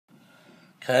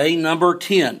Okay, number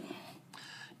 10.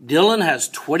 Dylan has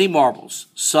 20 marbles.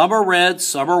 Some are red,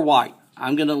 some are white.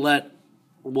 I'm going to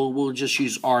we'll just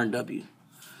use R and W.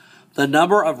 The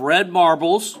number of red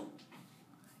marbles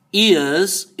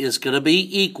is going to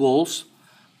be equals,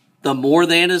 the more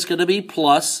than is going to be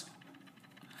plus,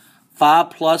 5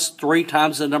 plus 3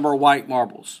 times the number of white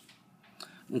marbles.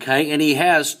 Okay, and he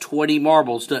has 20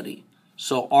 marbles, doesn't he?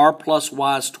 So R plus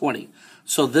Y is 20.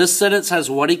 So this sentence has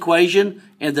one equation,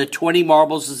 and the 20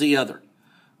 marbles is the other.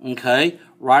 Okay,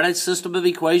 write a system of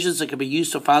equations that can be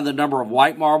used to find the number of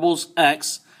white marbles,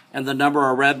 X, and the number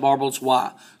of red marbles,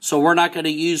 Y. So we're not going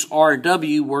to use R and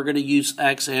W, we're going to use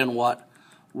X and what?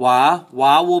 Y.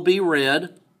 Y will be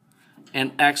red,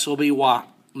 and X will be Y.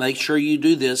 Make sure you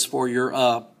do this for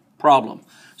your problem.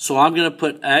 So I'm going to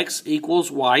put X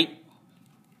equals white,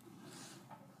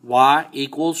 Y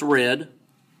equals red,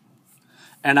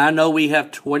 and I know we have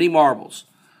 20 marbles.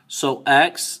 So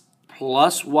X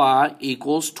plus Y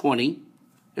equals 20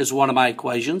 is one of my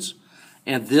equations.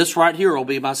 And this right here will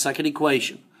be my second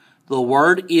equation. The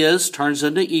word is turns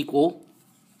into equal.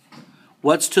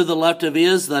 What's to the left of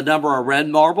is? The number of red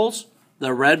marbles.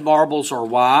 The red marbles are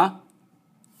Y.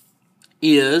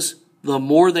 Is the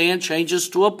more than changes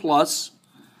to a plus.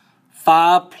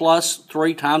 5 plus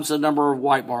 3 times the number of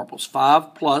white marbles.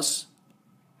 5 plus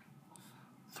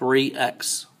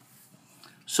 3x.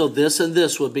 So this and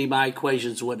this would be my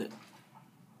equations, wouldn't it?